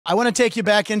I want to take you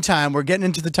back in time. We're getting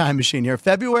into the time machine here.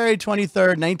 February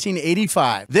 23rd,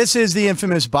 1985. This is the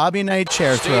infamous Bobby Knight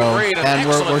chair throw, and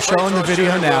we're showing the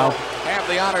video now. Have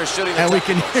the honor of shooting and we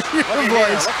can hear your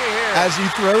voice as he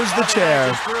throws the chair.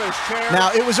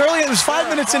 Now, it was early. It was 5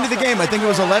 minutes into the game. I think it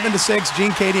was 11-6,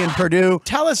 Gene, Katie, and Purdue.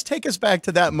 Take us back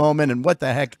to that moment and what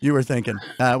the heck you were thinking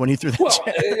when he threw that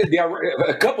chair. Yeah,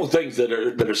 a couple of things that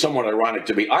are somewhat ironic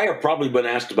to me. I have probably been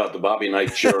asked about the Bobby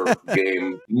Knight chair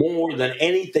game more than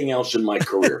anything else in my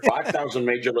career. 5,000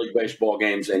 Major League Baseball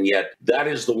games, and yet that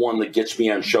is the one that gets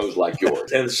me on shows like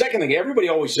yours. And the second thing, everybody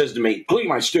always says to me, including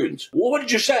my students, well, what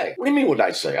did you say? What do you mean what did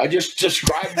I say? I just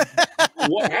described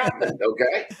what happened,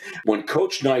 okay? When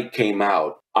Coach Knight came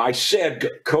out, I said,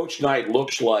 Coach Knight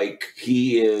looks like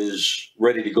he is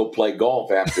ready to go play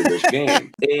golf after this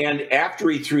game. And after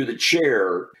he threw the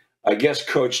chair, I guess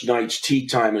Coach Knight's tea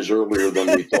time is earlier than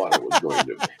we thought it was going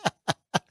to be.